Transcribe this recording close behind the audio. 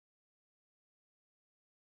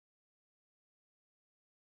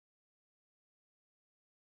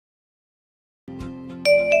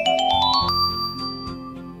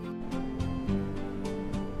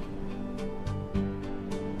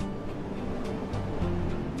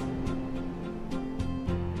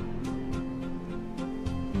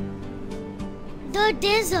The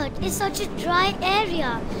desert is such a dry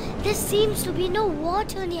area. There seems to be no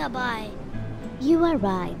water nearby. You are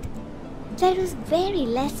right. There is very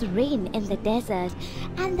less rain in the desert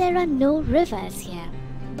and there are no rivers here.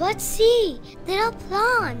 But see, there are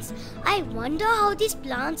plants. I wonder how these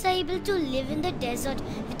plants are able to live in the desert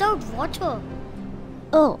without water.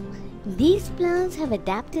 Oh, these plants have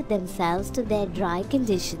adapted themselves to their dry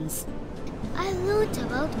conditions. I learned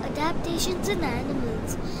about adaptations in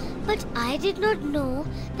animals, but I did not know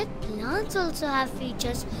that plants also have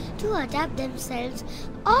features to adapt themselves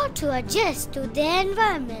or to adjust to their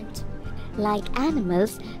environment. Like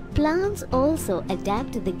animals, plants also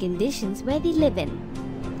adapt to the conditions where they live in.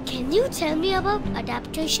 Can you tell me about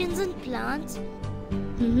adaptations in plants?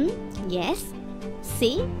 Yes.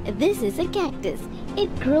 See, this is a cactus.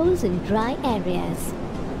 It grows in dry areas.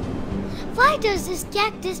 Why does this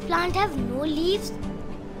cactus plant have no leaves?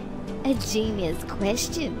 A genius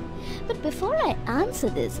question. But before I answer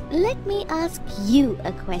this, let me ask you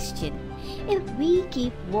a question. If we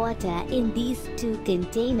keep water in these two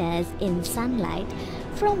containers in sunlight,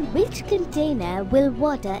 from which container will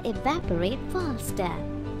water evaporate faster?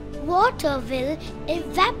 Water will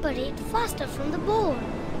evaporate faster from the bowl.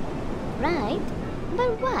 Right?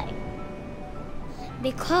 But why?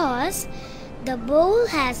 Because the bowl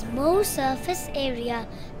has more surface area,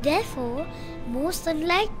 therefore more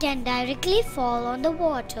sunlight can directly fall on the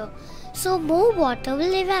water, so more water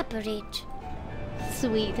will evaporate.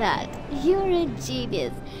 Sweetheart, you're a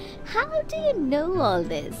genius. How do you know all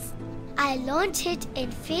this? I learned it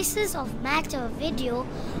in Faces of Matter video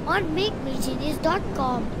on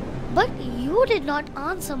makemegenius.com. But you did not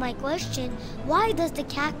answer my question. Why does the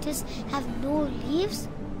cactus have no leaves?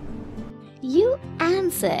 You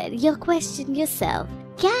answered your question yourself.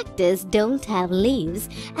 Cactus don't have leaves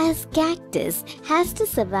as cactus has to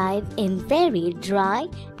survive in very dry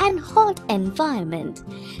and hot environment.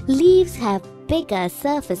 Leaves have bigger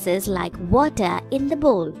surfaces like water in the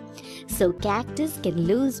bowl. So cactus can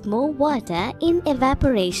lose more water in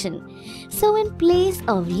evaporation. So in place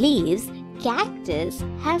of leaves, cactus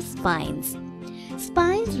have spines.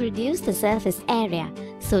 Spines reduce the surface area,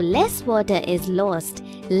 so less water is lost,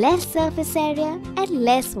 less surface area and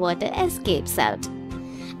less water escapes out.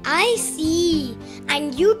 I see.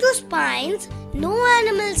 And due to spines, no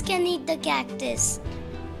animals can eat the cactus.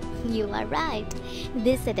 You are right.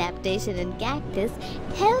 This adaptation in cactus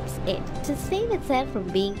helps it to save itself from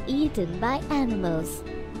being eaten by animals.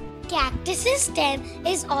 Cactus's stem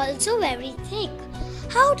is also very thick.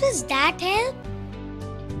 How does that help?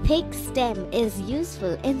 Thick stem is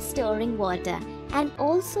useful in storing water. And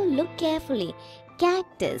also look carefully.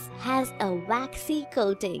 Cactus has a waxy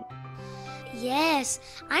coating. Yes,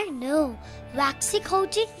 I know. Waxy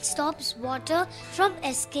coating stops water from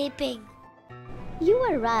escaping. You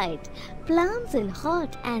are right. Plants in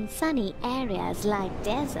hot and sunny areas like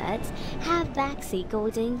deserts have waxy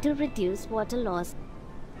coating to reduce water loss.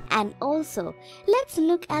 And also, let's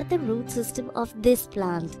look at the root system of this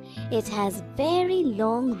plant. It has very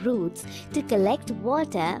long roots to collect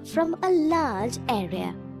water from a large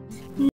area.